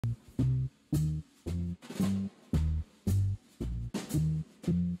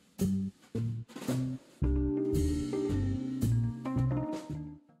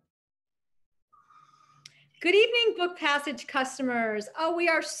Good evening, Book Passage customers. Oh, we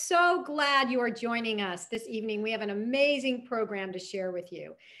are so glad you are joining us this evening. We have an amazing program to share with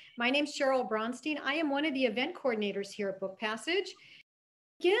you. My name is Cheryl Bronstein. I am one of the event coordinators here at Book Passage.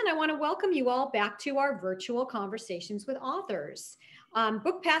 Again, I want to welcome you all back to our virtual conversations with authors.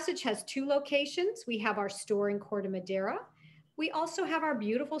 Book Passage has two locations. We have our store in Corte Madera. We also have our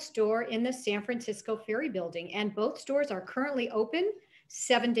beautiful store in the San Francisco Ferry Building, and both stores are currently open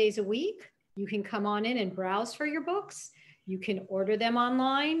 7 days a week. You can come on in and browse for your books. You can order them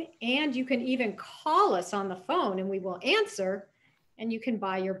online, and you can even call us on the phone and we will answer, and you can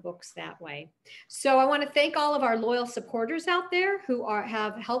buy your books that way. So I want to thank all of our loyal supporters out there who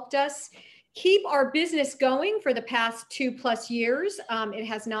have helped us keep our business going for the past 2+ years. It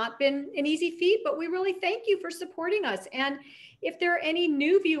has not been an easy feat, but we really thank you for supporting us. And if there are any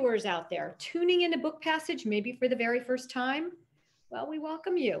new viewers out there tuning into Book Passage, maybe for the very first time, well, we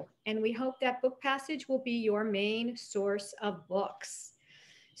welcome you, and we hope that Book Passage will be your main source of books.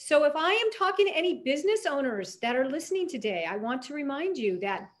 So if I am talking to any business owners that are listening today, I want to remind you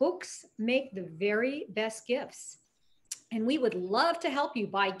that books make the very best gifts. And we would love to help you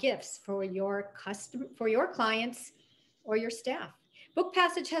buy gifts for your clients or your staff. Book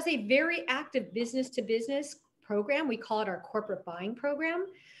Passage has a very active business-to-business program. We call it our corporate buying program.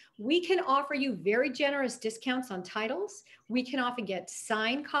 We can offer you very generous discounts on titles. We can often get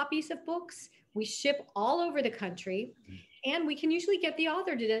signed copies of books. We ship all over the country, and we can usually get the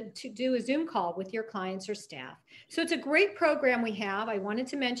author to do a Zoom call with your clients or staff. So it's a great program we have. I wanted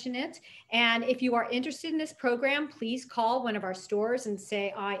to mention it. And if you are interested in this program, please call one of our stores and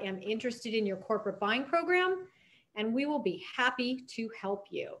say, I am interested in your corporate buying program, and we will be happy to help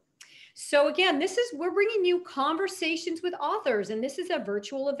you. So again, we're bringing you conversations with authors, and this is a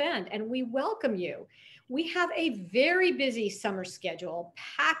virtual event, and we welcome you. We have a very busy summer schedule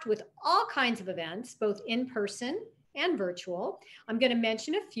packed with all kinds of events, both in person and virtual. I'm going to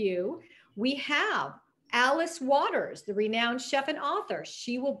mention a few. We have Alice Waters, the renowned chef and author.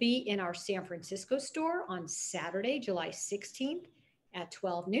 She will be in our San Francisco store on Saturday, July 16th at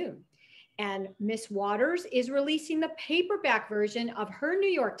 12 noon. And Miss Waters is releasing the paperback version of her New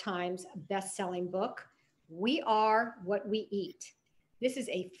York Times best-selling book, We Are What We Eat. This is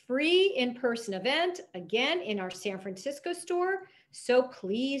a free in-person event, again, in our San Francisco store, so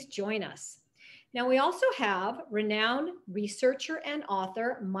please join us. Now, we also have renowned researcher and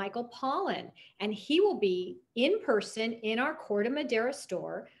author Michael Pollan, and he will be in person in our Corte Madera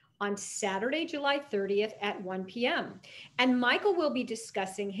store on Saturday, July 30th at 1 p.m. And Michael will be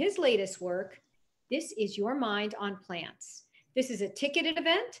discussing his latest work, This Is Your Mind on Plants. This is a ticketed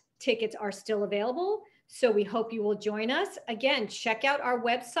event. Tickets are still available, so we hope you will join us. Again, check out our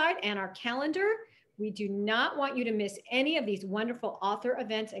website and our calendar. We do not want you to miss any of these wonderful author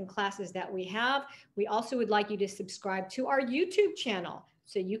events and classes that we have. We also would like you to subscribe to our YouTube channel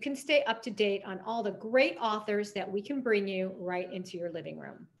so you can stay up to date on all the great authors that we can bring you right into your living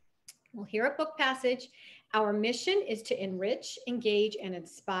room. Well, here at Book Passage, our mission is to enrich, engage, and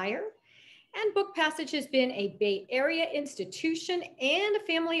inspire. And Book Passage has been a Bay Area institution and a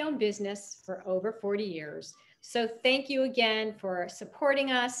family-owned business for over 40 years. So thank you again for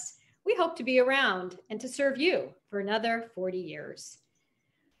supporting us. We hope to be around and to serve you for another 40 years.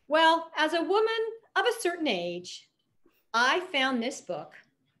 Well, as a woman of a certain age, I found this book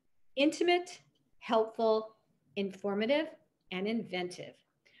intimate, helpful, informative, and inventive,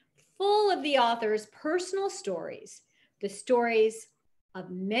 full of the author's personal stories, the stories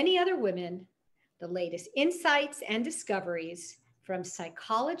of many other women, the latest insights and discoveries from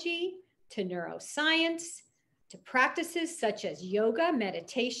psychology to neuroscience to practices such as yoga,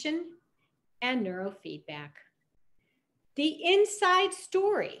 meditation, and neurofeedback. The inside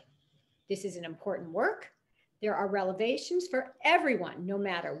story. This is an important work. There are revelations for everyone, no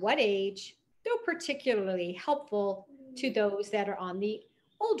matter what age, though particularly helpful to those that are on the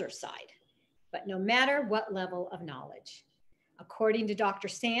older side, but no matter what level of knowledge. According to Dr.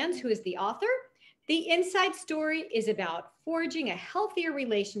 Sands, who is the author, the inside story is about forging a healthier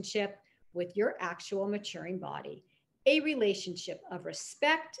relationship with your actual maturing body, a relationship of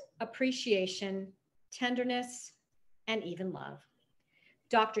respect, appreciation, tenderness, and even love.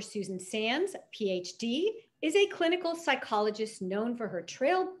 Dr. Susan Sands, PhD, is a clinical psychologist known for her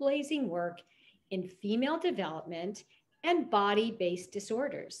trailblazing work in female development and body-based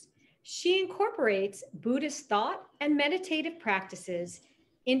disorders. She incorporates Buddhist thought and meditative practices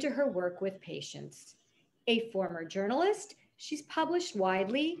into her work with patients. A former journalist, she's published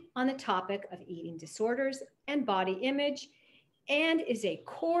widely on the topic of eating disorders and body image, and is a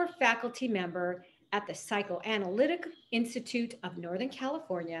core faculty member at the Psychoanalytic Institute of Northern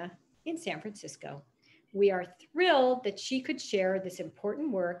California in San Francisco. We are thrilled that she could share this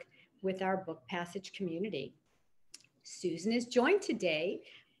important work with our book passage community. Susan is joined today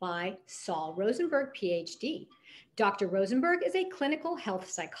by Saul Rosenberg, PhD. Dr. Rosenberg is a clinical health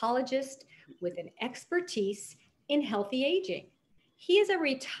psychologist with an expertise in healthy aging. He is a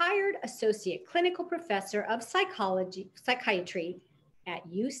retired associate clinical professor of psychiatry at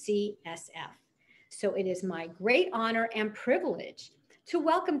UCSF. So it is my great honor and privilege to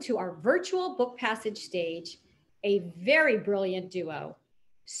welcome to our virtual book passage stage a very brilliant duo,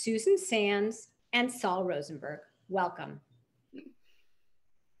 Susan Sands and Saul Rosenberg. Welcome.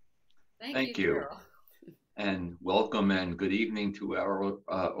 Thank you. And welcome and good evening to our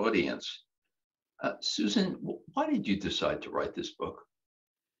audience. Susan, why did you decide to write this book?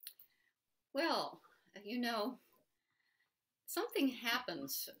 Well, you know, something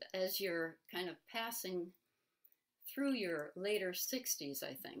happens as you're kind of passing through your later 60s,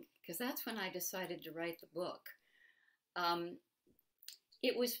 I think, because that's when I decided to write the book.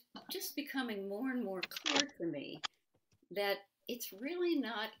 It was just becoming more and more clear to me that it's really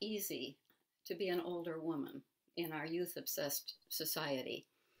not easy to be an older woman in our youth-obsessed society.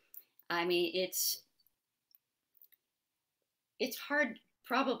 I mean, it's hard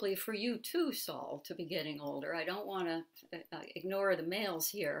probably for you too, Saul, to be getting older. I don't want to ignore the males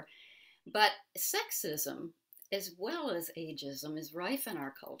here, but sexism as well as ageism is rife in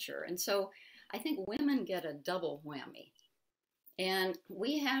our culture. And so I think women get a double whammy. And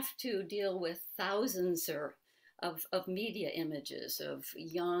we have to deal with thousands of media images of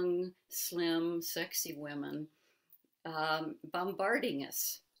young, slim, sexy women bombarding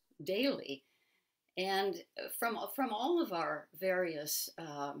us daily. And from all of our various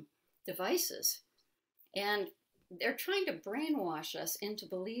devices. And they're trying to brainwash us into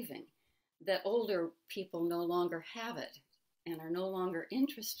believing that older people no longer have it and are no longer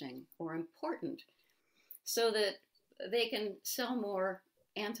interesting or important, so that they can sell more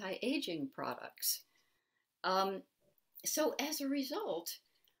anti-aging products. So as a result,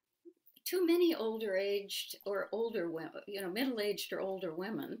 too many older-aged or older women, middle-aged or older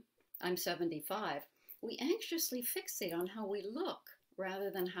women, I'm 75, we anxiously fixate on how we look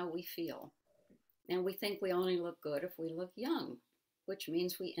rather than how we feel. And we think we only look good if we look young, which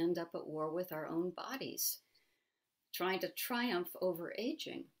means we end up at war with our own bodies, trying to triumph over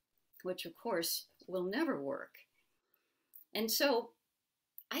aging, which of course will never work. And so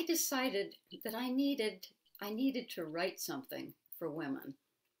I decided that I needed to write something for women.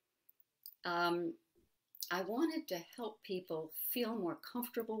 I wanted to help people feel more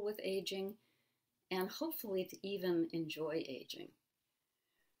comfortable with aging and hopefully to even enjoy aging.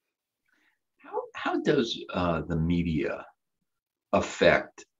 How does the media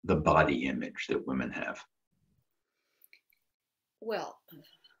affect the body image that women have? Well,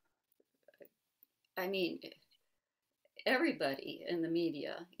 I mean, everybody in the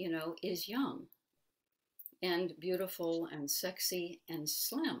media, is young and beautiful and sexy and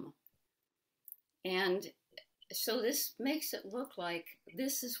slim. And so this makes it look like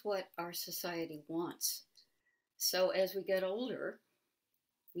this is what our society wants. So as we get older,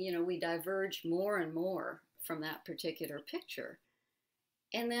 we diverge more and more from that particular picture.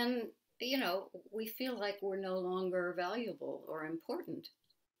 And then, we feel like we're no longer valuable or important.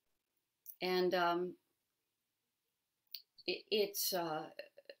 And it's a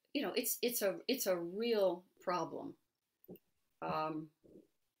real problem.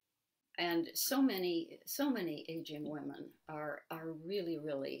 And so many aging women are really,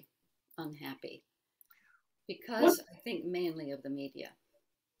 really unhappy because I think mainly of the media.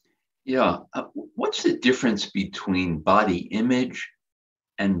 Yeah. What's the difference between body image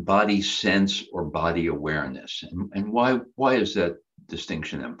and body sense or body awareness? And why is that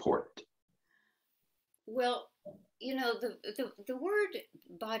distinction important? Well, the word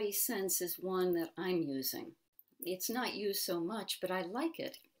body sense is one that I'm using. It's not used so much, but I like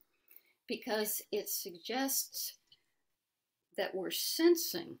it because it suggests that we're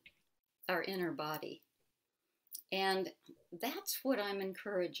sensing our inner body. And that's what I'm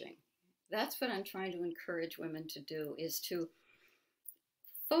encouraging. That's what I'm trying to encourage women to do, is to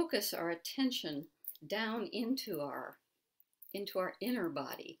focus our attention down into our inner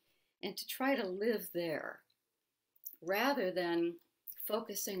body and to try to live there rather than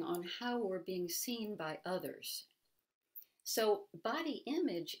focusing on how we're being seen by others. So body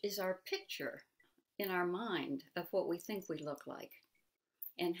image is our picture in our mind of what we think we look like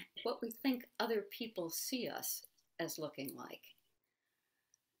and what we think other people see us as looking like.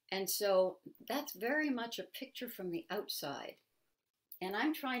 And so that's very much a picture from the outside. And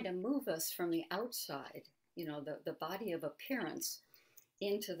I'm trying to move us from the outside, the body of appearance,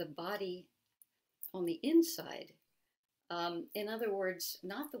 into the body on the inside. In other words,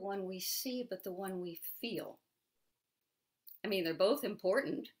 not the one we see, but the one we feel. I mean, they're both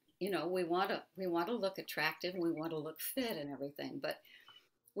important. You know, we want to look attractive and we want to look fit and everything, but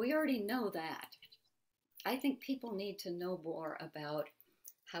we already know that. I think people need to know more about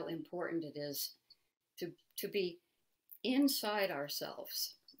how important it is to be inside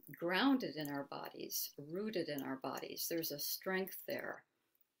ourselves, grounded in our bodies, rooted in our bodies. There's a strength there.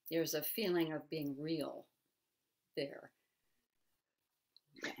 There's a feeling of being real there.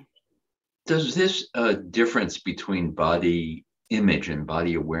 Yeah. Does this difference between body image and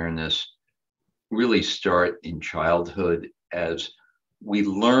body awareness really start in childhood as we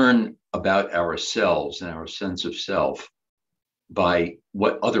learn about ourselves and our sense of self by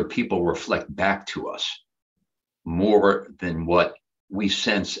what other people reflect back to us more than what we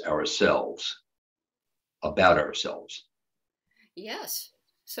sense ourselves about ourselves? Yes.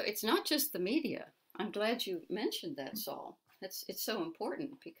 So it's not just the media. I'm glad you mentioned that, Saul. It's so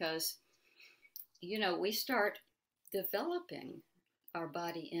important because, you know, we start developing our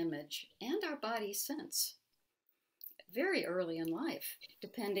body image and our body sense very early in life,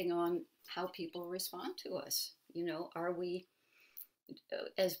 depending on how people respond to us. You know, are we,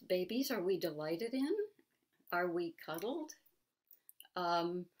 as babies, are we delighted in? Are we cuddled?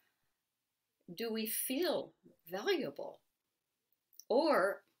 Do we feel valuable?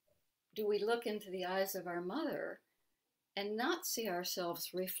 Or do we look into the eyes of our mother and not see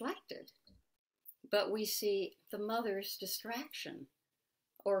ourselves reflected, but we see the mother's distraction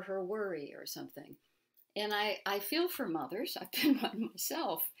or her worry or something? And I feel for mothers. I've been one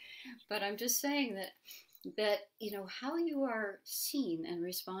myself, but I'm just saying that you know, how you are seen and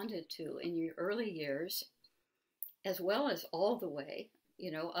responded to in your early years, as well as all the way,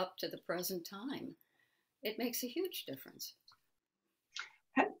 you know, up to the present time, it makes a huge difference.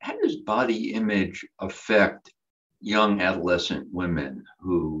 How does body image affect young adolescent women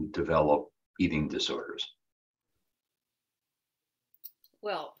who develop eating disorders?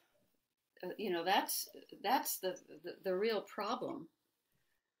 Well, you know, that's the real problem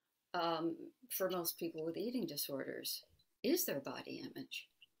for most people with eating disorders is their body image.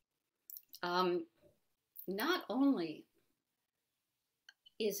 Not only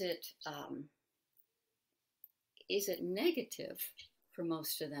is it negative for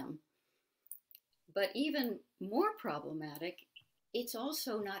most of them, but even more problematic, it's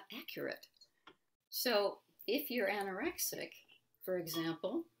also not accurate. So if you're anorexic, for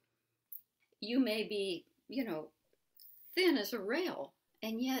example, you may be, you know, thin as a rail,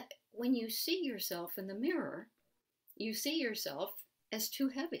 and yet when you see yourself in the mirror, you see yourself as too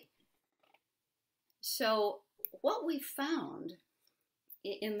heavy. So what we found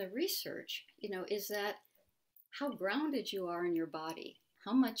in the research, you know, is that how grounded you are in your body,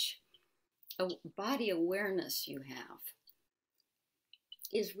 how much body awareness you have,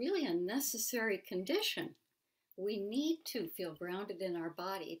 is really a necessary condition. We need to feel grounded in our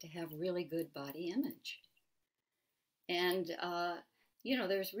body to have really good body image. And, you know,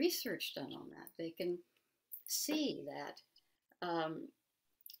 there's research done on that. They can see that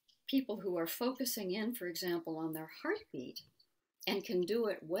people who are focusing in, for example, on their heartbeat and can do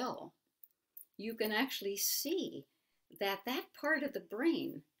it well, you can actually see that that part of the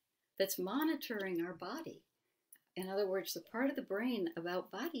brain that's monitoring our body, in other words, the part of the brain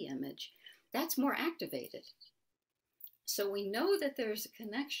about body image, that's more activated. So we know that there's a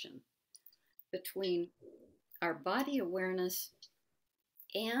connection between our body awareness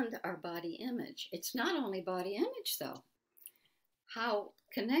and our body image. It's not only body image, though. How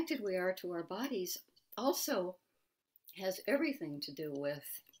connected we are to our bodies also has everything to do with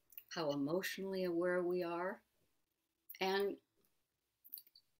how emotionally aware we are and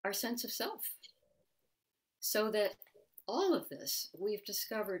our sense of self. So that all of this we've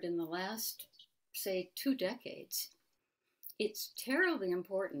discovered in the last, say, 2 decades. It's terribly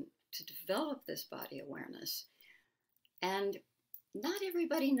important to develop this body awareness. And not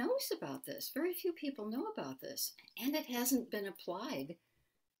everybody knows about this. Very few people know about this. And it hasn't been applied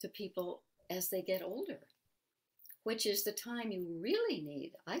to people as they get older, which is the time you really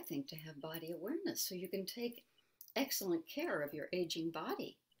need, I think, to have body awareness so you can take excellent care of your aging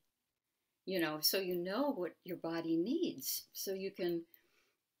body. You know, so you know what your body needs, so you can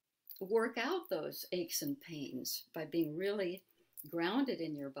work out those aches and pains by being really grounded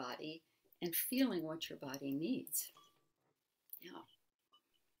in your body and feeling what your body needs. Yeah.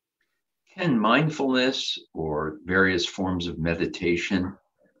 Can mindfulness or various forms of meditation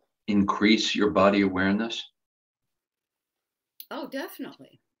increase your body awareness? Oh,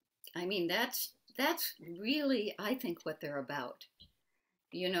 definitely. I mean, that's really, I think, what they're about.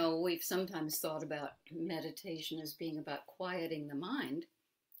 You know, we've sometimes thought about meditation as being about quieting the mind,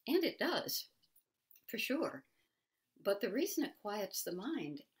 and it does, for sure. But the reason it quiets the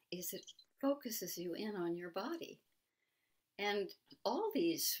mind is it focuses you in on your body. And all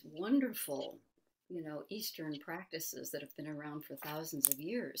these wonderful, you know, Eastern practices that have been around for thousands of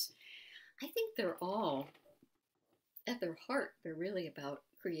years, I think they're all, at their heart, they're really about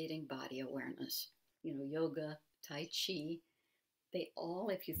creating body awareness. You know, yoga, Tai Chi, they all,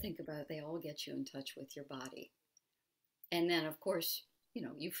 if you think about it, they all get you in touch with your body. And then, of course, you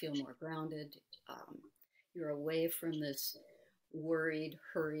know, you feel more grounded. You're away from this worried,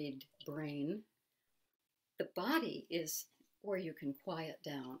 hurried brain. The body is where you can quiet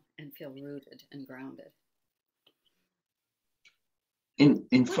down and feel rooted and grounded. In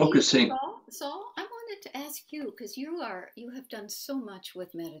What focusing, Saul, I wanted to ask you, because you have done so much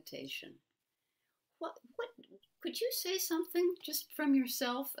with meditation. What could you say something just from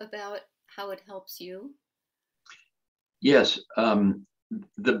yourself about how it helps you? yes,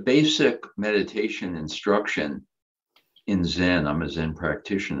 the basic meditation instruction in Zen, I'm a Zen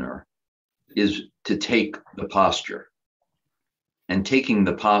practitioner, is to take the posture. And taking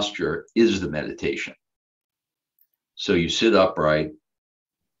the posture is the meditation. So you sit upright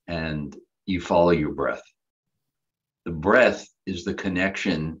and you follow your breath. The breath is the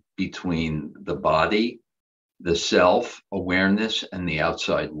connection between the body, the self awareness, and the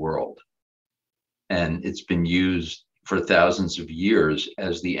outside world. And it's been used for thousands of years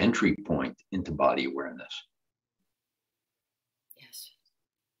as the entry point into body awareness. Yes.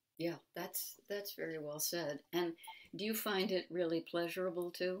 Yeah, that's very well said. And do you find it really pleasurable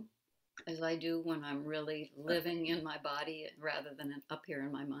too, as I do when I'm really living in my body rather than up here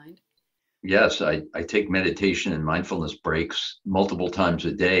in my mind? Yes, I take meditation and mindfulness breaks multiple times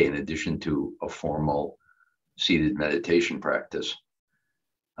a day in addition to a formal seated meditation practice.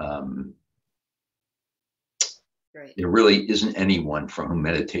 Great. There really isn't anyone for whom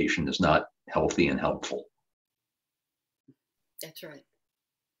meditation is not healthy and helpful. That's right.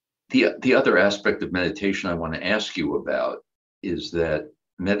 The other aspect of meditation I want to ask you about is that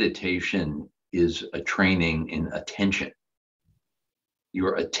meditation is a training in attention.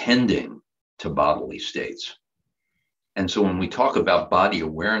 You're attending to bodily states. And so when we talk about body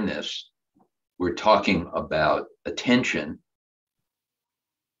awareness, we're talking about attention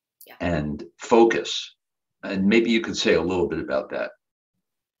and focus. And maybe you could say a little bit about that.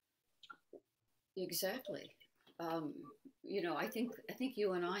 Exactly. You know, I think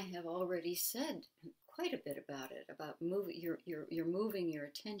you and I have already said quite a bit about it, about moving you're moving your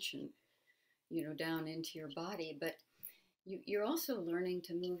attention, you know, down into your body, but you're also learning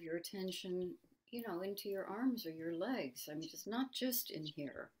to move your attention, you know, into your arms or your legs. I mean, it's not just in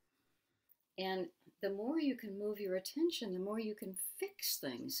here. And the more you can move your attention, the more you can fix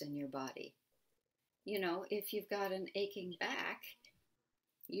things in your body. You know, if you've got an aching back,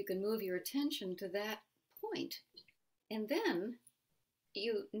 you can move your attention to that point, and then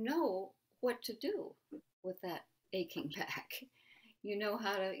you know what to do with that aching back. You know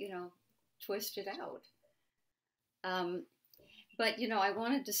how to, you know, twist it out. But, you know, I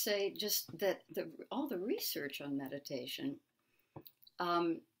wanted to say just that all the research on meditation,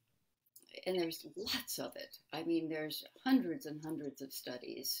 and there's lots of it. I mean, there's hundreds and hundreds of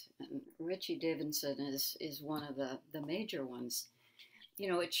studies. And Richie Davidson is one of the major ones. You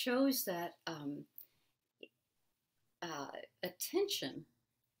know, it shows that attention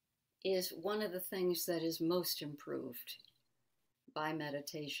is one of the things that is most improved by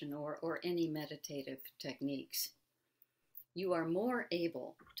meditation or any meditative techniques. You are more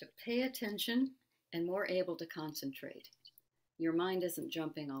able to pay attention and more able to concentrate. Your mind isn't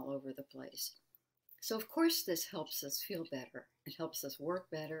jumping all over the place. So of course this helps us feel better. It helps us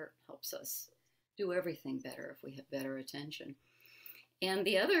work better, helps us do everything better if we have better attention. And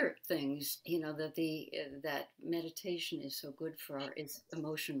the other things, you know, that meditation is so good for is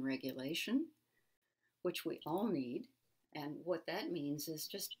emotion regulation, which we all need. And what that means is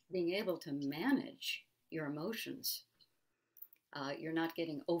just being able to manage your emotions. You're not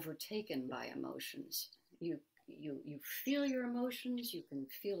getting overtaken by emotions. You feel your emotions, you can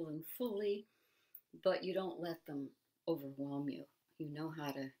feel them fully, but you don't let them overwhelm you. You know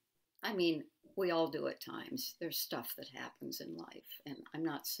how to, I mean, we all do at times. There's stuff that happens in life. And I'm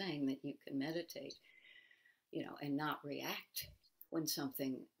not saying that you can meditate, you know, and not react when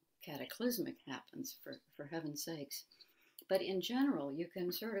something cataclysmic happens, for heaven's sakes. But in general, you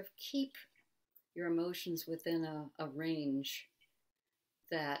can sort of keep your emotions within a range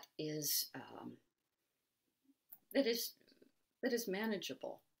that is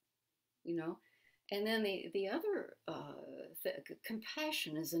manageable, you know. And then the other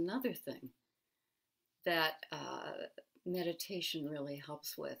compassion is another thing that meditation really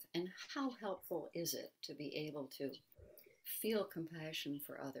helps with. And how helpful is it to be able to feel compassion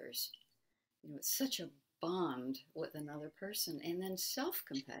for others? It's such a bond with another person. And then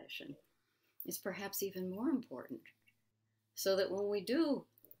self-compassion is perhaps even more important, so that when we do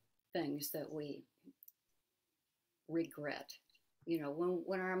things that we regret,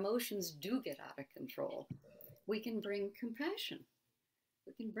 when our emotions do get out of control, we can bring compassion.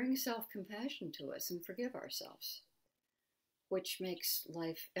 We can bring self-compassion to us and forgive ourselves, which makes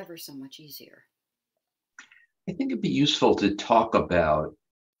life ever so much easier. I think it'd be useful to talk about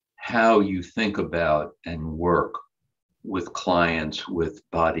how you think about and work with clients with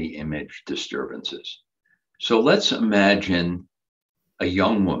body image disturbances. So let's imagine a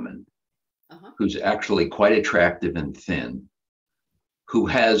young woman who's actually quite attractive and thin, who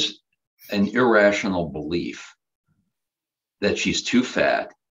has an irrational belief that she's too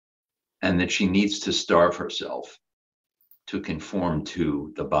fat and that she needs to starve herself to conform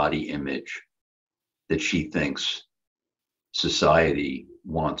to the body image that she thinks society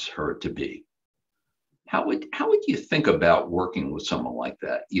wants her to be. How would you think about working with someone like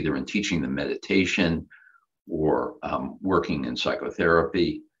that, either in teaching them meditation or working in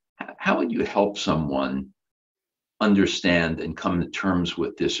psychotherapy? How would you help someone understand and come to terms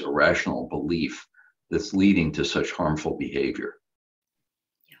with this irrational belief that's leading to such harmful behavior?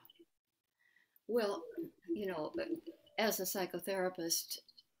 Yeah. Well, as a psychotherapist,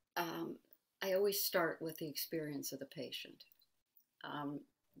 I always start with the experience of the patient.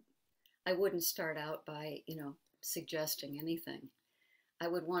 I wouldn't start out by, suggesting anything. I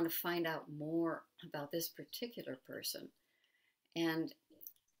would want to find out more about this particular person and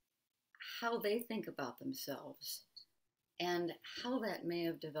how they think about themselves and how that may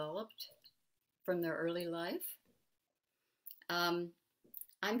have developed from their early life. I'm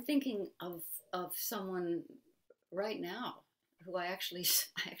thinking of someone right now who I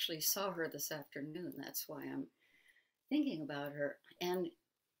actually saw her this afternoon. That's why I'm thinking about her. And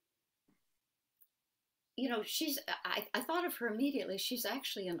I thought of her immediately. She's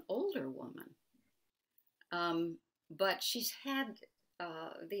actually an older woman, but she's had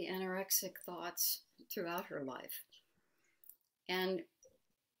the anorexic thoughts throughout her life. And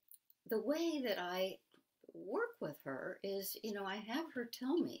the way that I work with her is, I have her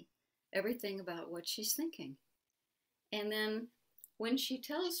tell me everything about what she's thinking. And then when she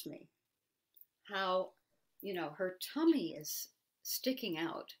tells me how, her tummy is sticking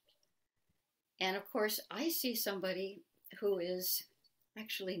out, and of course, I see somebody who is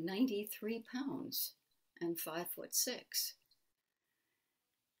actually 93 pounds and 5'6".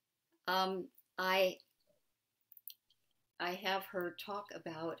 I have her talk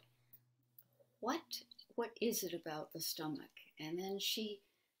about what is it about the stomach, and then she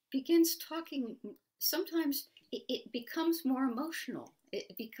begins talking. Sometimes it becomes more emotional.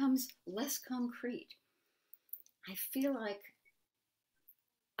 It becomes less concrete. I feel like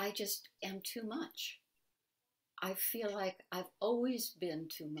I just am too much. I feel like I've always been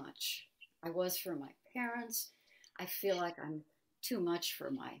too much. I was for my parents. I feel like I'm too much for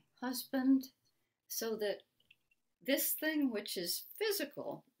my husband, so that this thing which is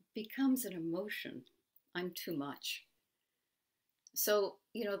physical becomes an emotion. I'm too much. So,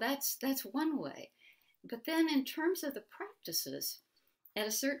 that's one way. But then in terms of the practices, at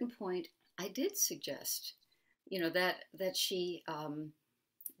a certain point, I did suggest,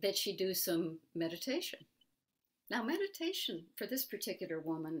 that she do some meditation. Now, meditation for this particular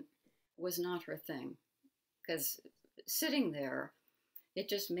woman was not her thing, because sitting there, it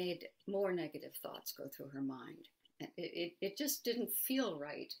just made more negative thoughts go through her mind. It just didn't feel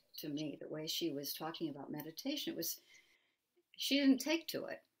right to me, the way she was talking about meditation. She didn't take to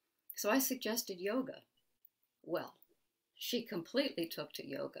it. So I suggested yoga. Well, she completely took to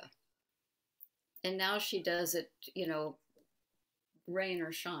yoga. And now she does it, rain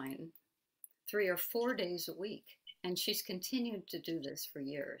or shine, 3 or 4 days a week. And she's continued to do this for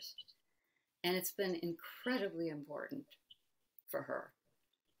years. And it's been incredibly important for her.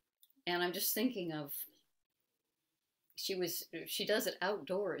 And I'm just thinking of, she does it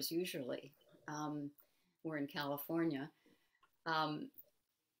outdoors usually. We're in California.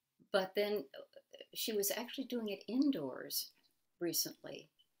 But then she was actually doing it indoors recently.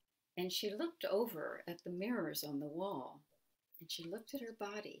 And she looked over at the mirrors on the wall, and she looked at her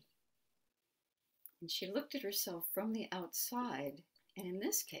body. And she looked at herself from the outside. And in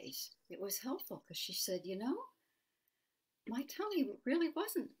this case, it was helpful, because she said, my tummy really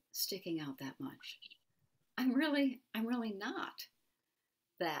wasn't sticking out that much. I'm really not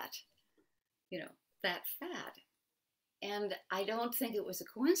that, that fat. And I don't think it was a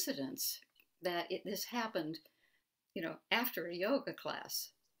coincidence that this happened, after a yoga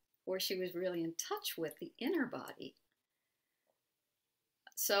class where she was really in touch with the inner body.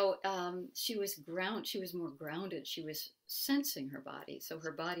 So she was more grounded. She was sensing her body. So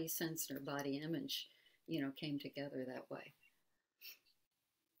her body sense and her body image, came together that way.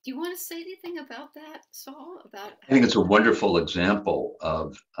 Do you want to say anything about that, Saul? I think it's a wonderful example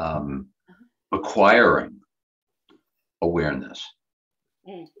of acquiring awareness.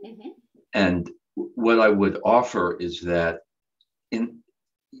 Mm-hmm. And what I would offer is that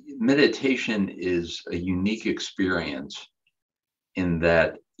meditation is a unique experience in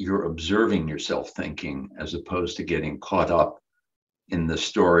that you're observing yourself thinking as opposed to getting caught up in the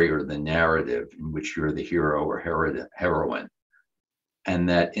story or the narrative in which you're the hero or heroine. And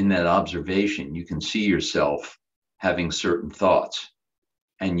that in that observation, you can see yourself having certain thoughts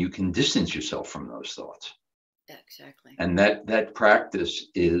and you can distance yourself from those thoughts. Exactly. And that practice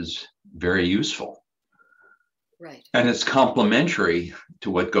is very useful. Right. And it's complementary to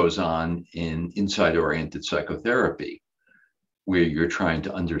what goes on in insight-oriented psychotherapy, where you're trying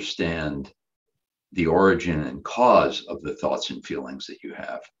to understand the origin and cause of the thoughts and feelings that you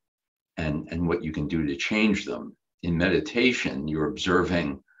have and what you can do to change them. In meditation, you're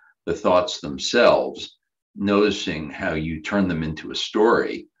observing the thoughts themselves, noticing how you turn them into a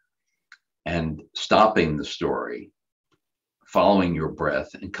story and stopping the story, following your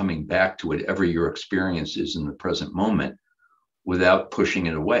breath and coming back to whatever your experience is in the present moment without pushing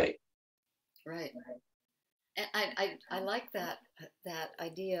it away. Right. And I like that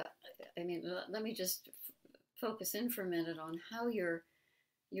idea. I mean, let me just focus in for a minute on how you're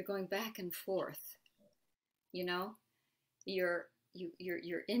going back and forth. You're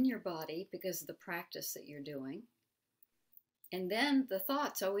in your body because of the practice that you're doing, and then the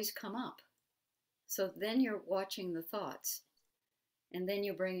thoughts always come up. So then you're watching the thoughts, and then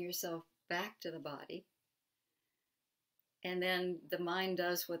you bring yourself back to the body. And then the mind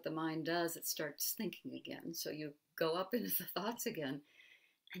does what the mind does. It starts thinking again. So you go up into the thoughts again.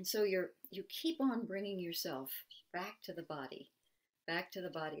 And so you keep on bringing yourself back to the body, back to the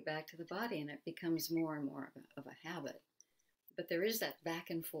body, back to the body. And it becomes more and more of a habit. But there is that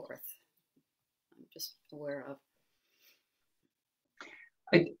back and forth. I'm just aware of.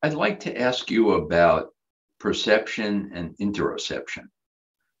 I'd like to ask you about perception and interoception.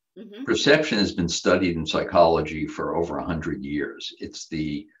 Mm-hmm. Perception has been studied in psychology for over 100 years. It's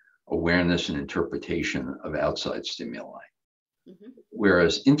the awareness and interpretation of outside stimuli. Mm-hmm.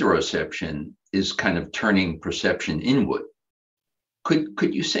 Whereas interoception is kind of turning perception inward.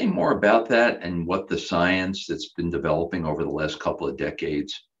 Could you say more about that and what the science that's been developing over the last couple of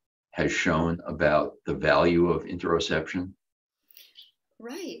decades has shown about the value of interoception?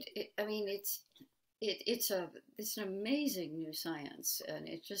 Right. It's an amazing new science, and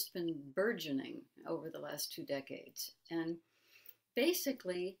it's just been burgeoning over the last 2 decades. And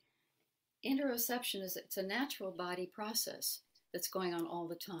basically, interoception it's a natural body process that's going on all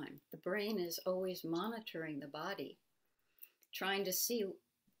the time. The brain is always monitoring the body, trying to see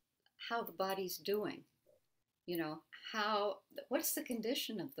how the body's doing. What's the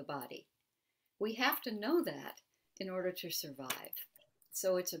condition of the body? We have to know that in order to survive.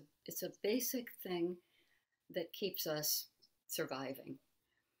 So it's a basic thing that keeps us surviving.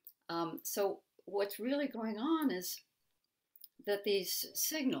 So what's really going on is that these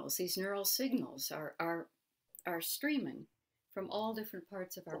signals, these neural signals, are streaming from all different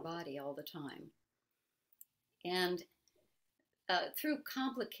parts of our body all the time. And through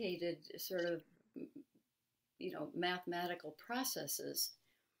complicated sort of, mathematical processes,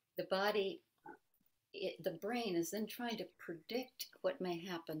 the brain is then trying to predict what may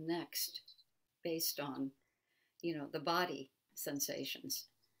happen next based on, the body sensations.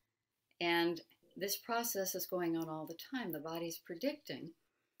 And this process is going on all the time. The body's predicting.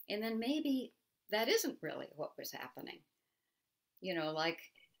 And then maybe that isn't really what was happening. Like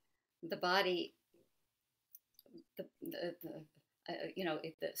the body,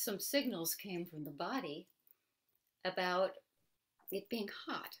 some signals came from the body about it being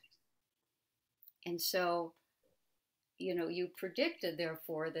hot. And so, you predicted,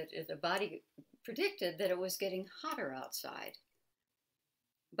 therefore, that the body predicted that it was getting hotter outside.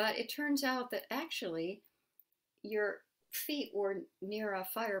 But it turns out that actually your feet were near a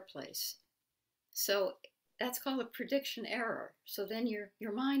fireplace. So that's called a prediction error. So then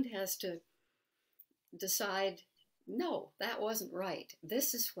your mind has to decide, no, that wasn't right.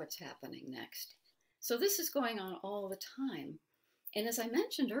 This is what's happening next. So this is going on all the time. And as I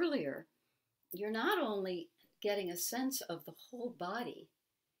mentioned earlier, you're not only getting a sense of the whole body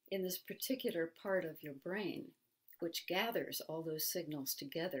in this particular part of your brain, which gathers all those signals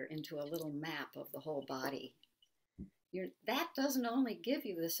together into a little map of the whole body. That doesn't only give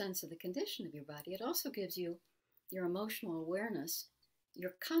you the sense of the condition of your body, it also gives you your emotional awareness,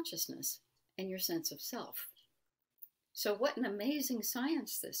 your consciousness, and your sense of self. So what an amazing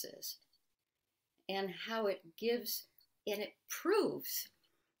science this is, and how it gives, and it proves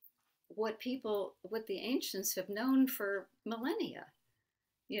what the ancients have known for millennia,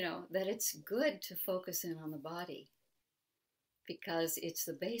 that it's good to focus in on the body because it's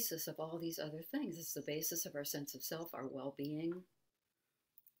the basis of all these other things. It's the basis of our sense of self, our well-being,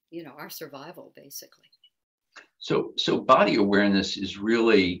 our survival, basically. So body awareness is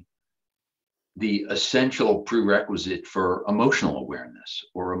really the essential prerequisite for emotional awareness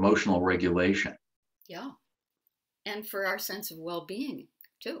or emotional regulation. Yeah. And for our sense of well-being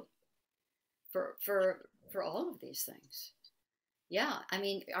too. For all of these things. Yeah, I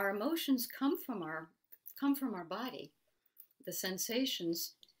mean, our emotions come from our body. The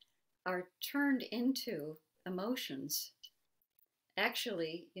sensations are turned into emotions.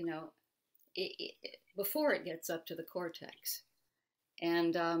 Actually, before it gets up to the cortex,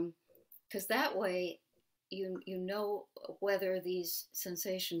 and because that way, you know whether these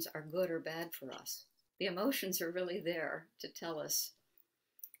sensations are good or bad for us. The emotions are really there to tell us,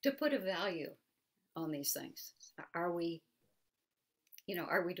 to put a value on these things. Are we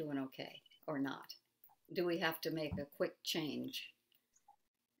doing okay or not? Do we have to make a quick change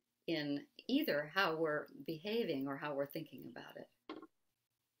in either how we're behaving or how we're thinking about it?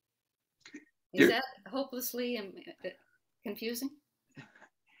 Is that hopelessly confusing?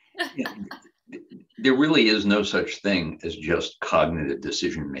 Yeah, there really is no such thing as just cognitive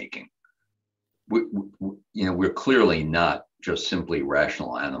decision making. We're clearly not just simply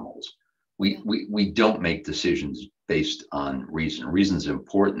rational animals. We don't make decisions based on reason. Reason's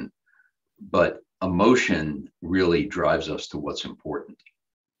important, but emotion really drives us to what's important.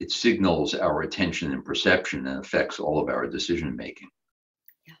 It signals our attention and perception and affects all of our decision making.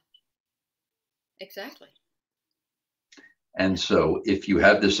 Yeah, exactly. And so if you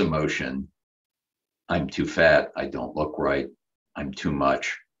have this emotion, I'm too fat, I don't look right, I'm too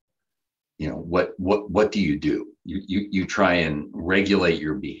much, what do? You try and regulate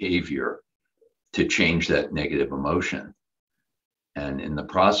your behavior to change that negative emotion. And in the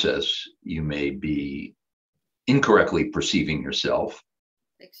process, you may be incorrectly perceiving yourself,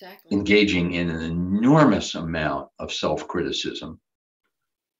 exactly, engaging in an enormous amount of self-criticism,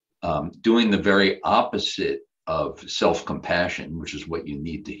 doing the very opposite of self-compassion, which is what you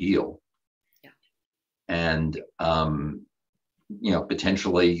need to heal. Yeah. And,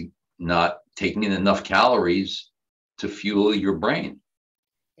 potentially not taking in enough calories to fuel your brain.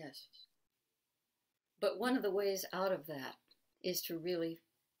 Yes. But one of the ways out of that is to really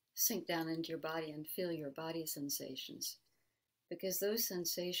sink down into your body and feel your body sensations, because those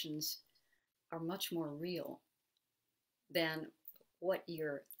sensations are much more real than what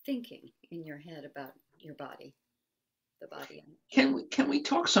you're thinking in your head about your body, the body. Can we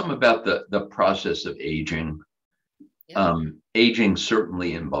talk some about the process of aging? Yeah. Aging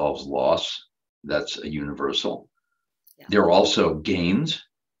certainly involves loss. That's a universal. Yeah. There are also gains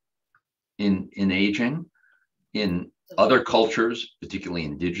in aging. In other cultures, particularly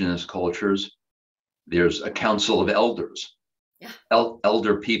indigenous cultures, there's a council of elders. Yeah.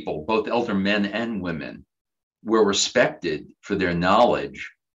 Elder people, both elder men and women, were respected for their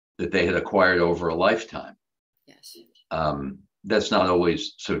knowledge that they had acquired over a lifetime. Yes. That's not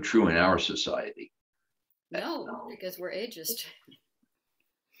always so true in our society. No, because we're ageist.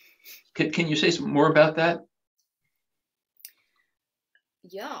 Can you say some more about that?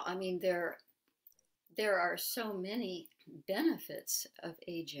 Yeah, I mean, there are so many benefits of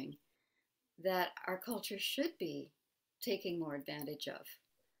aging that our culture should be taking more advantage of.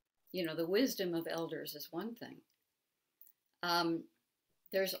 The wisdom of elders is one thing.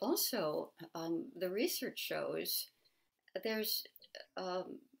 There's also, the research shows there's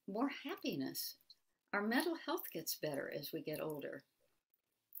more happiness. Our mental health gets better as we get older.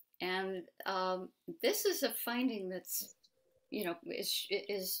 And this is a finding that's,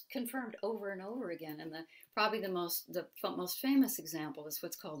 is confirmed over and over again. And probably the most famous example is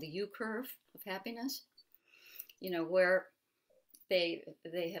what's called the U curve of happiness, where they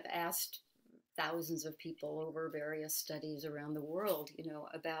have asked thousands of people over various studies around the world,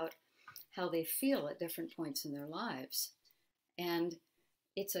 about how they feel at different points in their lives. And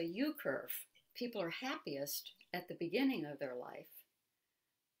it's a U curve. People are happiest at the beginning of their life.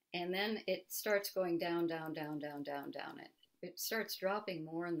 And then it starts going down, down, down, down, down, down. It starts dropping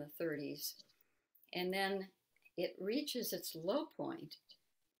more in the 30s. And then it reaches its low point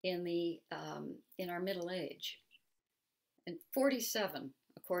in our middle age. and 47,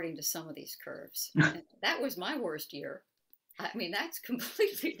 according to some of these curves. And that was my worst year. I mean, that's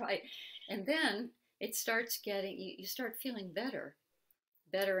completely right. And then it starts getting, you start feeling better,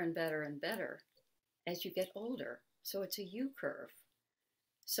 better and better and better as you get older. So it's a U curve.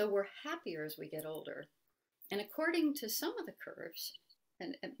 So we're happier as we get older. And according to some of the curves,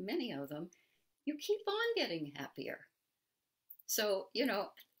 and many of them, you keep on getting happier. So, you know,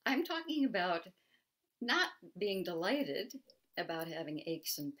 I'm talking about not being delighted about having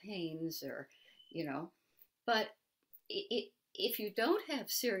aches and pains or, you know, but if you don't have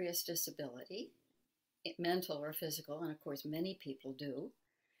serious disability, mental or physical, and of course many people do,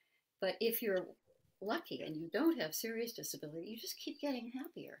 but if you're lucky and you don't have serious disability, you just keep getting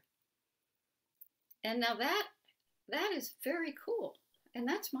happier. And now that is very cool. And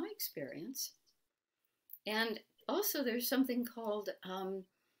that's my experience. And also there's something called,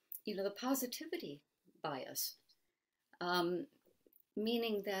 you know, the positivity bias,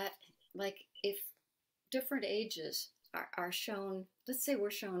 meaning that, like, if different ages are shown, let's say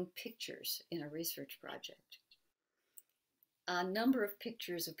we're shown pictures in a research project, a number of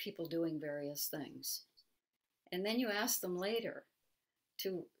pictures of people doing various things. And then you ask them later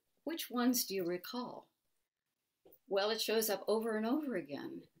to, which ones do you recall? Well, it shows up over and over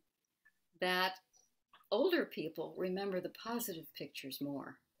again that older people remember the positive pictures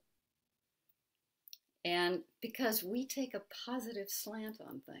more. And because we take a positive slant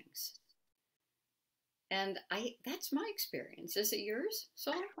on things. And that's my experience. Is it yours,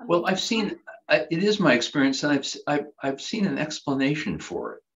 Saul? Well, I've seen, it is my experience, and I've seen an explanation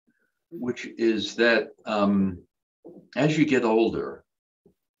for it, which is that as you get older,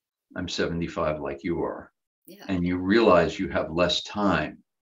 I'm 75 like you are, yeah. and you realize you have less time,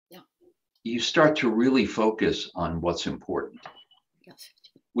 yeah. you start to really focus on what's important, yes.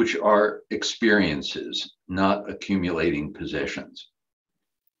 which are experiences, not accumulating possessions.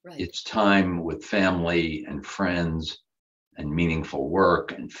 Right. It's time with family and friends and meaningful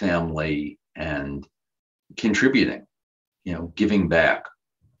work and family and contributing, you know, giving back.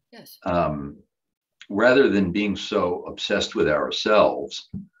 Yes. Rather than being so obsessed with ourselves,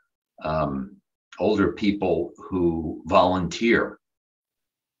 older people who volunteer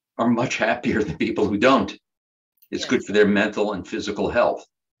are much happier than people who don't. It's yes. good for their mental and physical health.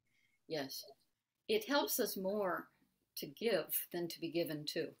 Yes. It helps us more to give than to be given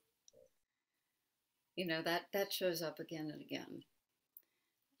to. You know, that shows up again and again.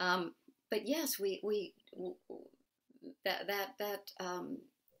 But yes,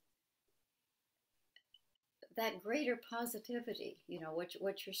 that greater positivity, you know,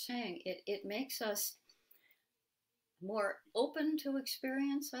 what you're saying, it makes us more open to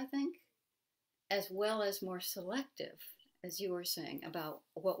experience, I think, as well as more selective, as you were saying, about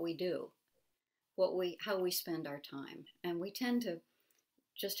what we do, how we spend our time. And we tend to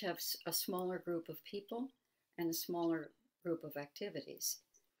just have a smaller group of people and a smaller group of activities.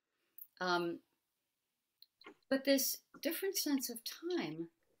 But this different sense of time,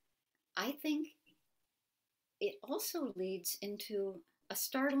 I think it also leads into a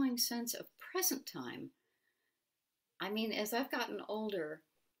startling sense of present time. I mean, as I've gotten older,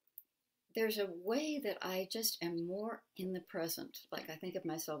 there's a way that I just am more in the present. Like, I think of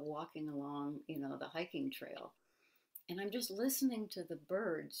myself walking along, you know, the hiking trail, and I'm just listening to the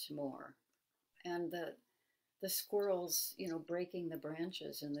birds more, and the squirrels, you know, breaking the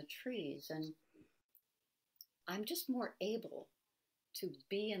branches in the trees, and I'm just more able to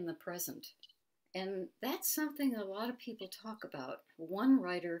be in the present. And that's something that a lot of people talk about. One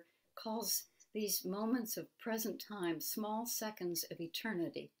writer calls these moments of present time small seconds of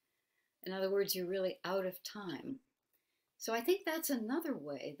eternity. In other words, you're really out of time. So I think that's another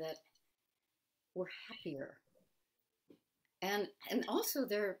way that we're happier. And also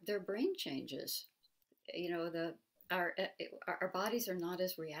their brain changes. You know, our bodies are not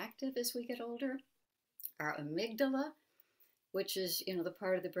as reactive as we get older. Our amygdala, which is, you know, the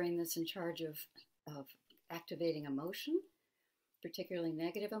part of the brain that's in charge of activating emotion, particularly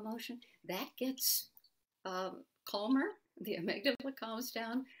negative emotion, that gets calmer. The amygdala calms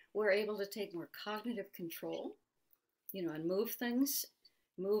down. We're able to take more cognitive control, you know, and move things,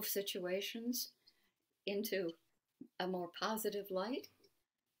 move situations into a more positive light.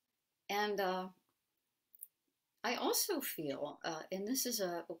 And I also feel, and this is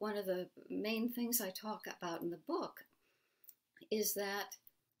one of the main things I talk about in the book, is that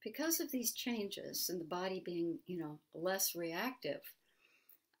because of these changes and the body being, you know, less reactive,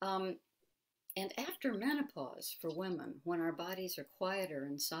 and after menopause for women, when our bodies are quieter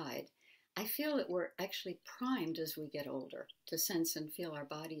inside, I feel that we're actually primed as we get older to sense and feel our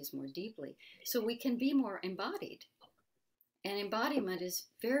bodies more deeply, so we can be more embodied. And embodiment is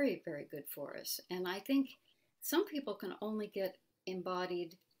very, very good for us. And I think some people can only get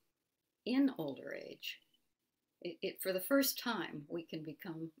embodied in older age. For the first time, we can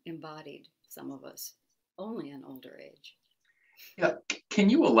become embodied, some of us, only in older age. Yeah. Can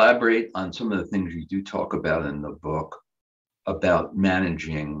you elaborate on some of the things you do talk about in the book about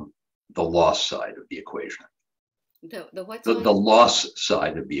managing the loss side of the equation? The what The, side? the loss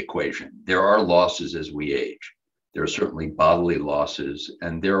side of the equation. There are losses as we age. There are certainly bodily losses,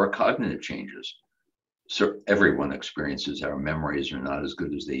 and there are cognitive changes. So everyone experiences our memories are not as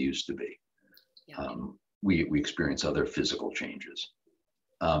good as they used to be. Yeah. We experience other physical changes.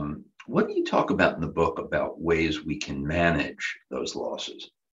 What do you talk about in the book about ways we can manage those losses?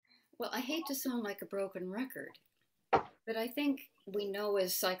 Well, I hate to sound like a broken record, but I think we know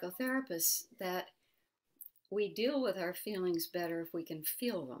as psychotherapists that we deal with our feelings better if we can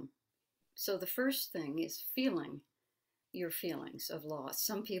feel them. So the first thing is feeling your feelings of loss.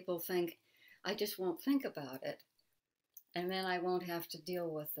 Some people think, I just won't think about it, and then I won't have to deal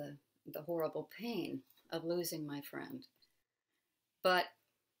with the horrible pain of losing my friend. But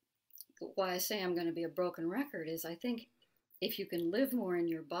why I say I'm going to be a broken record is I think if you can live more in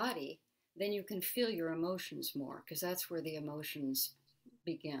your body, then you can feel your emotions more, because that's where the emotions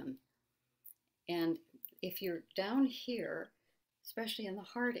begin. And if you're down here, especially in the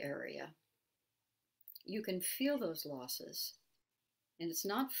heart area, you can feel those losses, and it's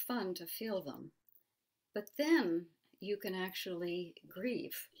not fun to feel them. But then you can actually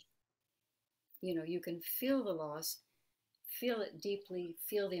grieve. You know, you can feel the loss, feel it deeply,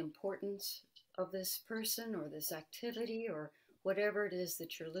 feel the importance of this person or this activity or whatever it is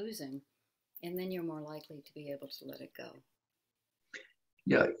that you're losing, and then you're more likely to be able to let it go.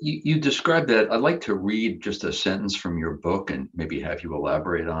 Yeah, you described that. I'd like to read just a sentence from your book and maybe have you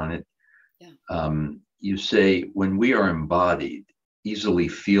elaborate on it. Yeah. You say, when we are embodied, easily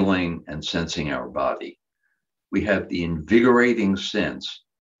feeling and sensing our body, we have the invigorating sense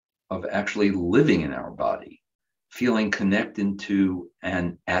of actually living in our body, feeling connected to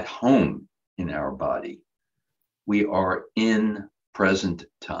and at home in our body. We are in present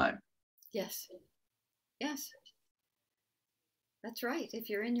time. Yes. Yes. That's right. If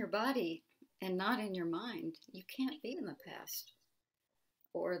you're in your body and not in your mind, you can't be in the past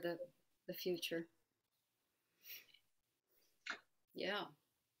or the future. Yeah.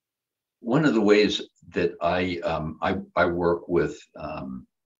 One of the ways that I work with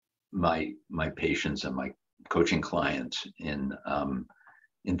my patients and my coaching clients in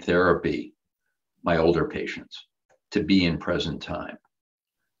therapy, my older patients, to be in present time,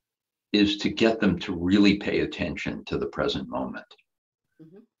 is to get them to really pay attention to the present moment.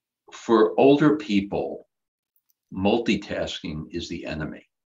 Mm-hmm. For older people, multitasking is the enemy.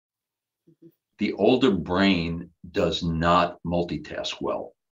 Mm-hmm. The older brain does not multitask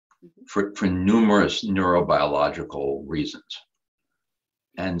well. Mm-hmm. for numerous neurobiological reasons.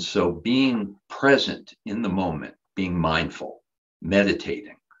 And so being present in the moment, being mindful,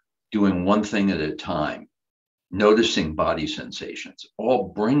 meditating, doing one thing at a time, noticing body sensations, all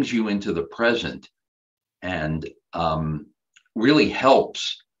brings you into the present and really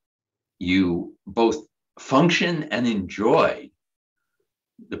helps you both function and enjoy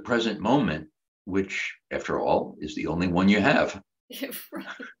the present moment, which, after all, is the only one you have. Right.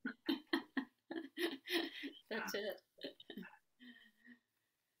 That's it.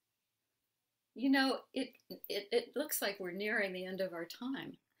 You know, it looks like we're nearing the end of our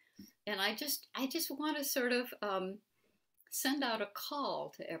time, and I just want to sort of send out a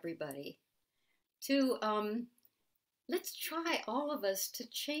call to everybody to let's try, all of us, to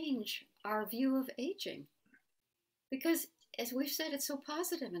change our view of aging, because as we've said, it's so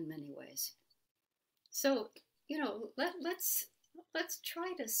positive in many ways. So, you know, let's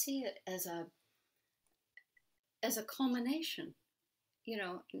try to see it as a culmination, you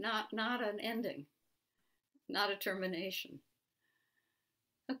know, not an ending, not a termination.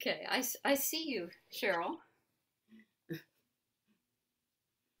 Okay, I see you, Cheryl.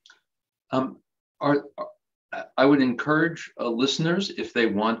 I would encourage listeners, if they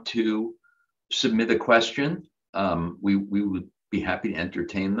want to submit a question, we would be happy to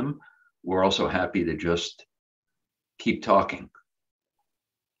entertain them. We're also happy to just keep talking.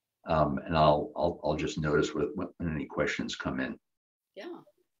 And I'll just notice when any questions come in. Yeah.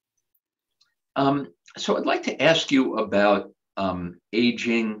 So I'd like to ask you about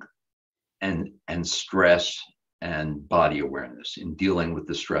aging and stress and body awareness in dealing with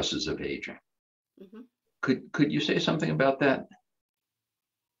the stresses of aging. Mm-hmm. Could you say something about that?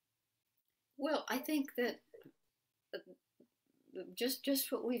 Well, I think that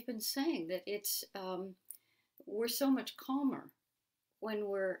just what we've been saying, that it's we're so much calmer when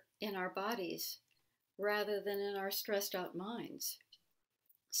we're in our bodies rather than in our stressed out minds.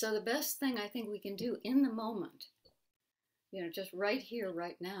 So the best thing I think we can do in the moment, just right here,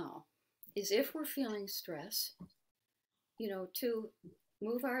 right now, is if we're feeling stress, to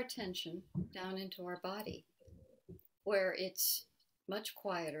move our attention down into our body where it's much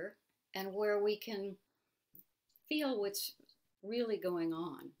quieter and where we can feel what's really going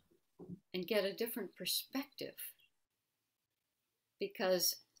on and get a different perspective,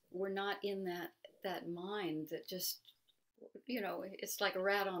 because we're not in that mind that just, it's like a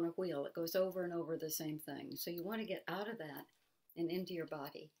rat on a wheel. It goes over and over the same thing. So you want to get out of that and into your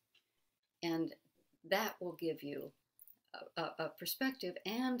body. And that will give you a perspective.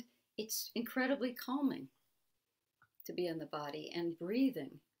 And it's incredibly calming to be in the body. And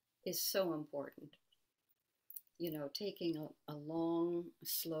breathing is so important. Taking a long,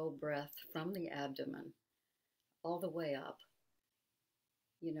 slow breath from the abdomen all the way up,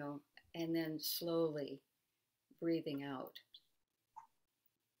 and then slowly breathing out.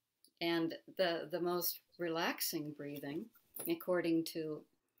 And the most relaxing breathing, according to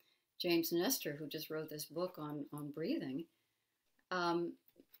James Nestor, who just wrote this book on breathing,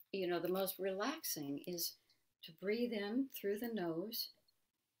 the most relaxing is to breathe in through the nose.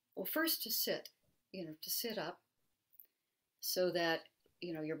 Well, first to sit up so that,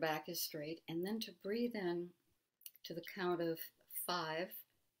 your back is straight, and then to breathe in to the count of 5.5.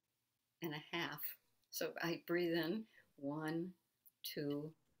 So I breathe in 1,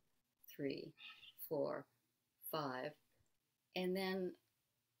 2, 3, 4, 5, and then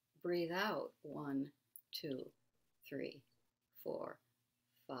breathe out 1, 2, 3, 4,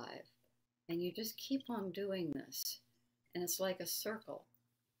 5. And you just keep on doing this. And it's like a circle.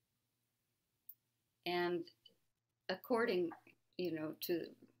 And according, to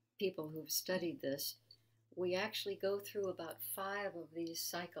people who've studied this, we actually go through about 5 of these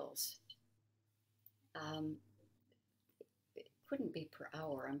cycles. It couldn't be per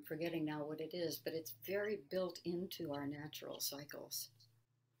hour. I'm forgetting now what it is, but it's very built into our natural cycles.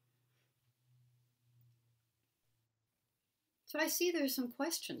 So I see there's some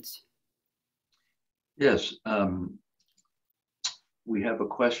questions. Yes. We have a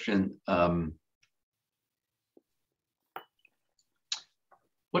question.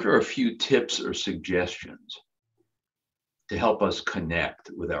 What are a few tips or suggestions to help us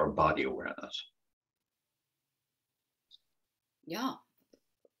connect with our body awareness? Yeah.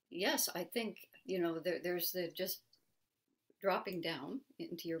 Yes, I think, there's the just dropping down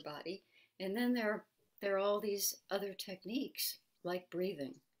into your body. And then there are all these other techniques like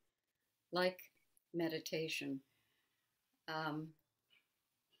breathing, like meditation.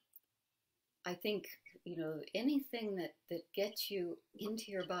 I think, anything that gets you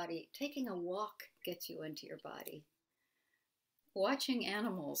into your body, taking a walk gets you into your body. Watching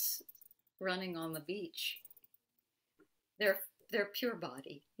animals running on the beach, they're pure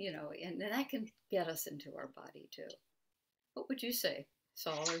body, and that can get us into our body too. What would you say,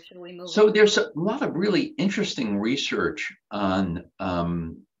 Saul, or should we move on? So there's a lot of really interesting research on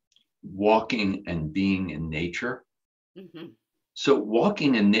walking and being in nature. Mm-hmm. So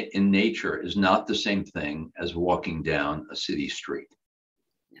walking in nature is not the same thing as walking down a city street.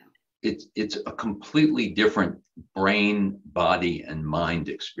 No. It's a completely different brain, body, and mind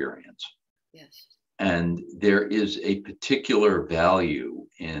experience. Yes. And there is a particular value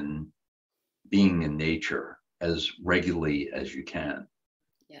in being in nature as regularly as you can.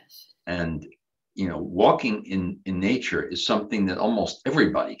 Yes. And, walking in nature is something that almost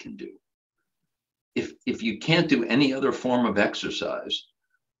everybody can do. If you can't do any other form of exercise,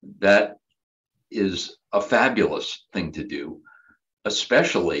 that is a fabulous thing to do,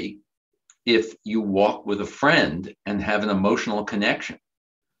 especially if you walk with a friend and have an emotional connection.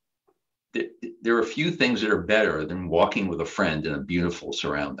 There are a few things that are better than walking with a friend in a beautiful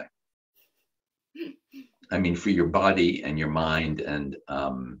surrounding. I mean, for your body and your mind and,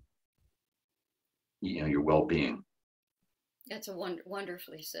 your well-being. That's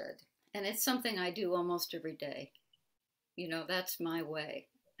wonderfully said. And it's something I do almost every day. That's my way.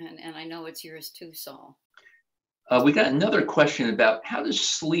 And I know it's yours too, Saul. We got another question about how does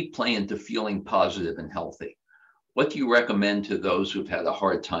sleep play into feeling positive and healthy? What do you recommend to those who've had a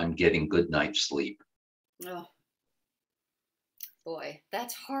hard time getting good night's sleep? Oh, boy,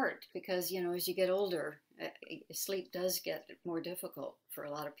 that's hard because, as you get older, sleep does get more difficult for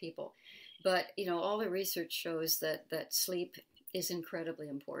a lot of people. But, all the research shows that sleep is incredibly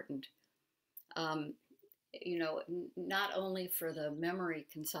important. Not only for the memory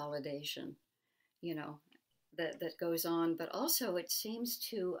consolidation, that goes on, but also it seems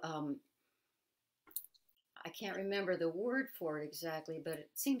to I can't remember the word for it exactly, but it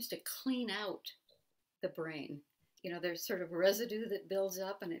seems to clean out the brain. You know, there's sort of residue that builds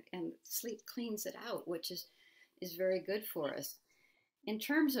up, and sleep cleans it out, which is very good for us. In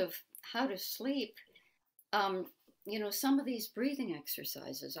terms of how to sleep, you know, some of these breathing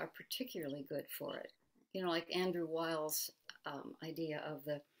exercises are particularly good for it. You know, like Andrew Weil's idea of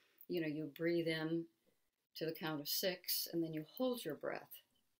the, you know, you breathe in to the count of 6, and then you hold your breath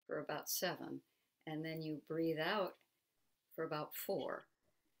for about 7, and then you breathe out for about 4.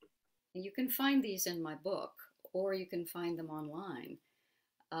 And you can find these in my book, or you can find them online,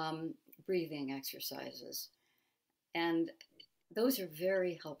 breathing exercises. And those are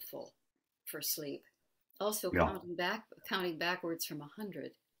very helpful for sleep. Also, Yeah. counting backwards from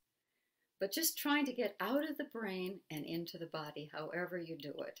 100. But just trying to get out of the brain and into the body, however you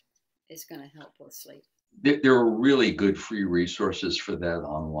do it, is going to help with sleep. There are really good free resources for that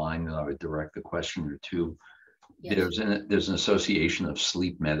online, and I would direct the questioner to. Yes. There's an association of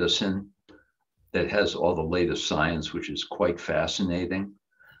sleep medicine that has all the latest science, which is quite fascinating.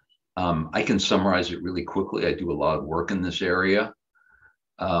 I can summarize it really quickly. I do a lot of work in this area.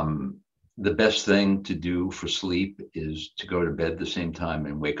 The best thing to do for sleep is to go to bed the same time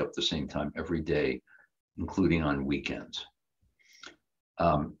and wake up the same time every day, including on weekends.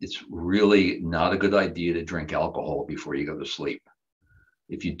 It's really not a good idea to drink alcohol before you go to sleep.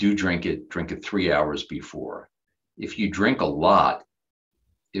 If you do drink it 3 hours before. If you drink a lot,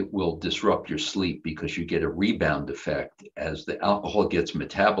 it will disrupt your sleep because you get a rebound effect. As the alcohol gets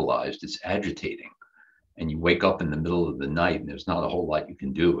metabolized, it's agitating, and you wake up in the middle of the night and there's not a whole lot you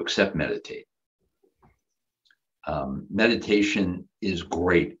can do except meditate. Meditation is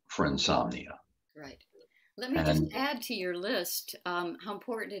great for insomnia. Right. Let me just add to your list how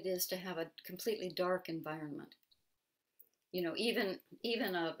important it is to have a completely dark environment. You know, even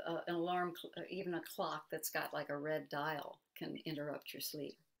an alarm, even a clock that's got like a red dial can interrupt your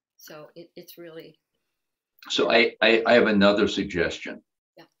sleep. So it's really. So I have another suggestion.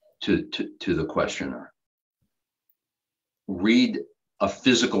 Yeah. To the questioner. Read a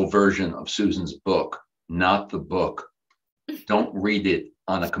physical version of Susan's book, not the book. Don't read it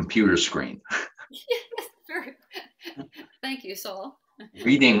on a computer screen. Thank you, Saul.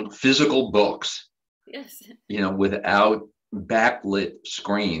 Reading physical books, yes, you know, without backlit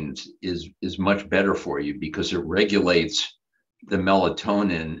screens is much better for you because it regulates the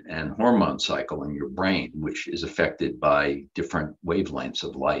melatonin and hormone cycle in your brain, which is affected by different wavelengths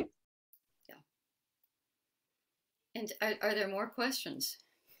of light. Yeah. And are there more questions?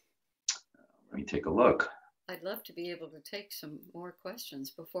 Let me take a look. I'd love to be able to take some more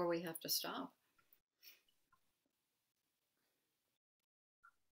questions before we have to stop.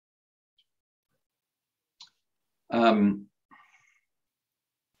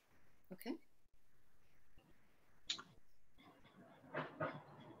 Okay.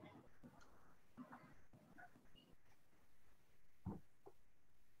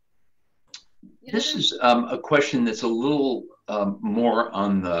 This is a question that's a little more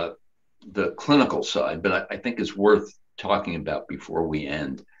on the clinical side, but I think it's worth talking about before we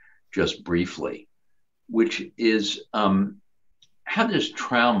end, just briefly, which is how does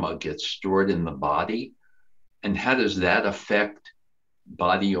trauma get stored in the body, and how does that affect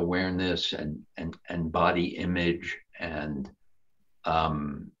body awareness and body image, and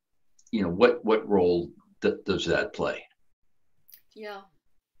you know, what role does that play? Yeah.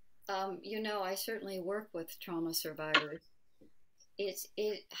 You know, I certainly work with trauma survivors.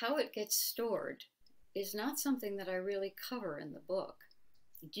 How it gets stored is not something that I really cover in the book.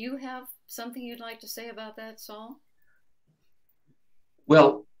 Do you have something you'd like to say about that, Saul?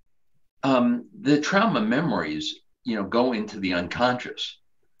 Well, the trauma memories, you know, go into the unconscious.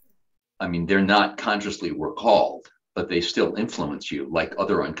 I mean, they're not consciously recalled, but they still influence you like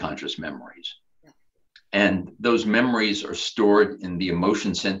other unconscious memories. And those memories are stored in the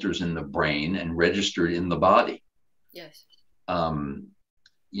emotion centers in the brain and registered in the body. Yes.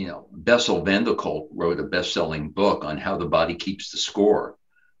 You know, Bessel van der Kolk wrote a best-selling book on how the body keeps the score,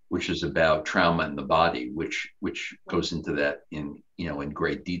 which is about trauma in the body, which goes into that in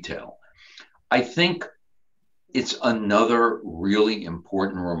great detail. I think it's another really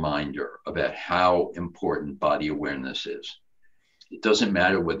important reminder about how important body awareness is. It doesn't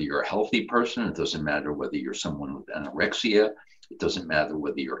matter whether you're a healthy person. It doesn't matter whether you're someone with anorexia. It doesn't matter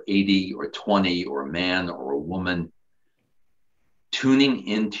whether you're 80 or 20 or a man or a woman. Tuning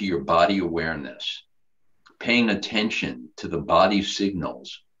into your body awareness, paying attention to the body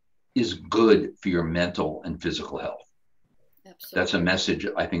signals is good for your mental and physical health. Absolutely. That's a message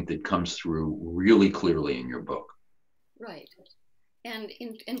I think that comes through really clearly in your book. Right. And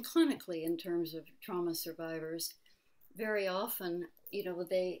clinically, in terms of trauma survivors, very often, you know,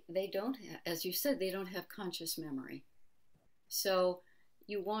 they don't have, as you said, they don't have conscious memory. So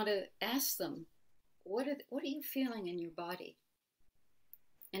you want to ask them, what are you feeling in your body?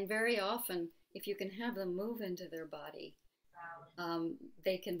 And very often, if you can have them move into their body,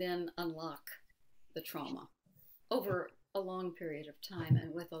 they can then unlock the trauma over a long period of time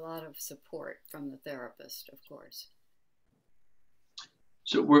and with a lot of support from the therapist, of course.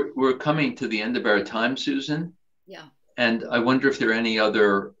 So we're coming to the end of our time, Susan. Yeah. And I wonder if there are any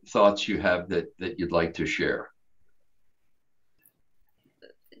other thoughts you have that you'd like to share.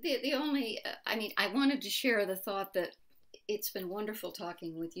 The only, I mean, I wanted to share the thought that it's been wonderful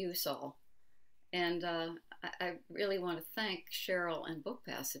talking with you, Saul. And I really want to thank Cheryl and Book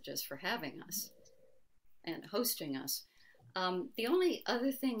Passages for having us and hosting us. The only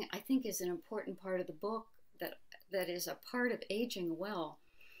other thing I think is an important part of the book that is a part of aging well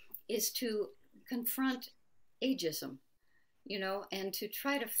is to confront ageism, you know, and to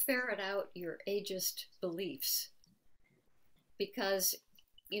try to ferret out your ageist beliefs. Because,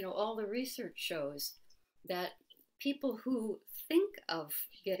 you know, all the research shows that people who think of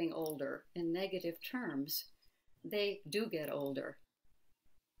getting older in negative terms, they do get older.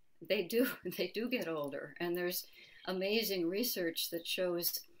 They do get older. And there's amazing research that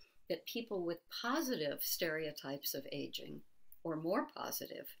shows that people with positive stereotypes of aging, or more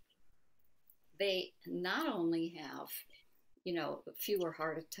positive, they not only have, you know, fewer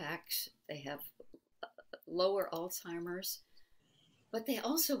heart attacks, they have lower Alzheimer's, but they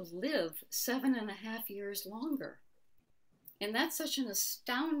also live 7.5 years longer. And that's such an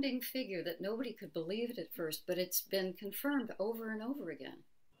astounding figure that nobody could believe it at first, but it's been confirmed over and over again.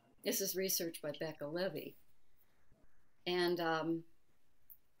 This is research by Becca Levy. And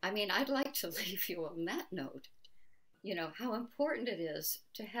I mean, I'd like to leave you on that note, you know, how important it is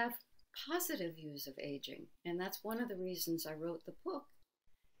to have positive views of aging. And that's one of the reasons I wrote the book,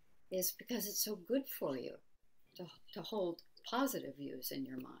 is because it's so good for you to hold positive views in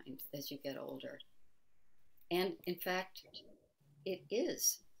your mind as you get older. And in fact, it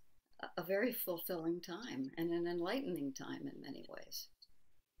is a very fulfilling time and an enlightening time in many ways.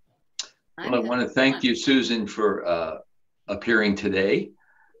 Well, I want to thank you, Susan, for appearing today.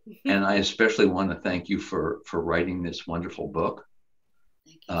 And I especially want to thank you for writing this wonderful book.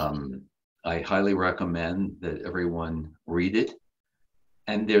 Thank you. I highly recommend that everyone read it.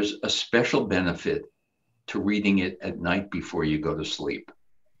 And there's a special benefit to reading it at night before you go to sleep,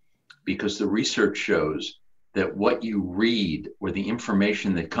 because the research shows that what you read, or the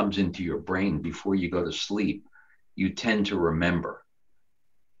information that comes into your brain before you go to sleep, you tend to remember.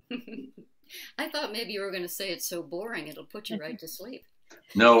 I thought maybe you were going to say it's so boring it'll put you right to sleep.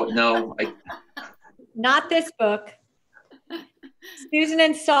 No, not this book. Susan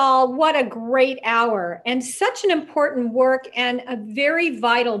and Saul, what a great hour, and such an important work, and a very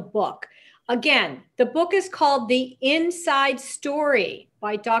vital book. Again, the book is called The Inside Story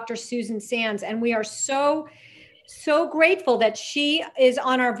by Dr. Susan Sands, and we are so grateful that she is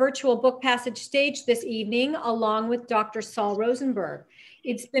on our virtual book passage stage this evening, along with Dr. Saul Rosenberg.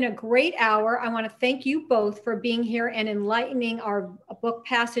 It's been a great hour. I want to thank you both for being here and enlightening our book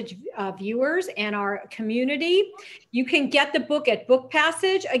passage viewers and our community. You can get the book at Book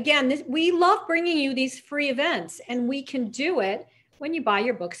Passage. Again, we love bringing you these free events, and we can do it when you buy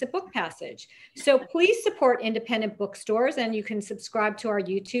your books at Book Passage. So please support independent bookstores, and you can subscribe to our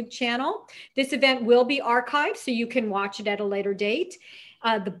YouTube channel. This event will be archived, so you can watch it at a later date.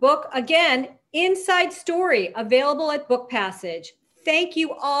 The book, again, Inside Story, available at Book Passage. Thank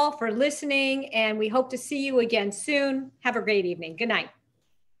you all for listening, and we hope to see you again soon. Have a great evening. Good night.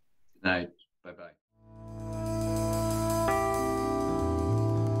 Good night. Bye-bye.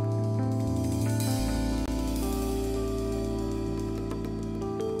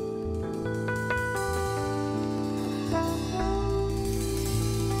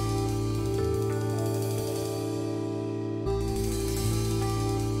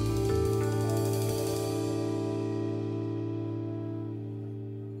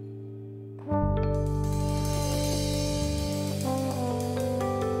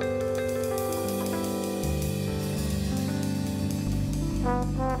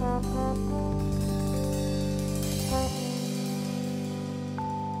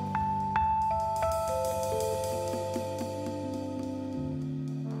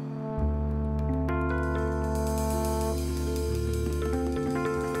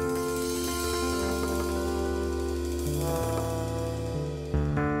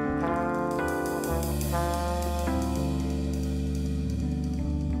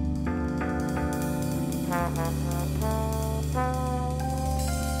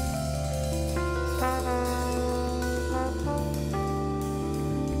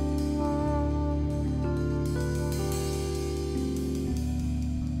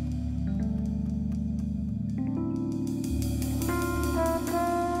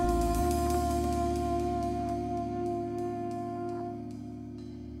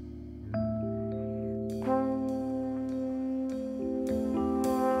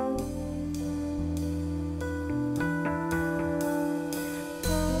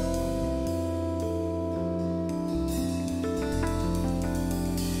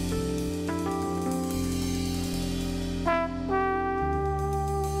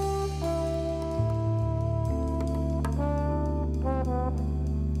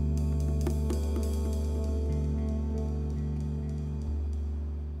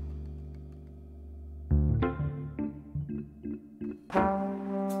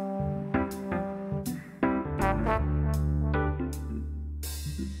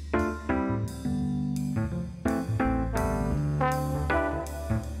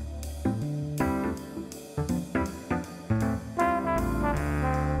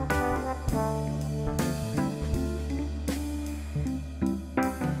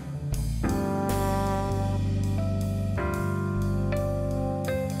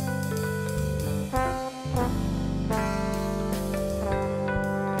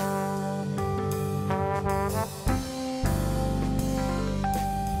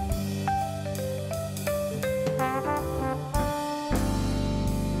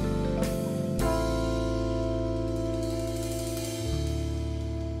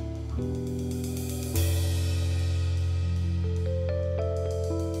 you.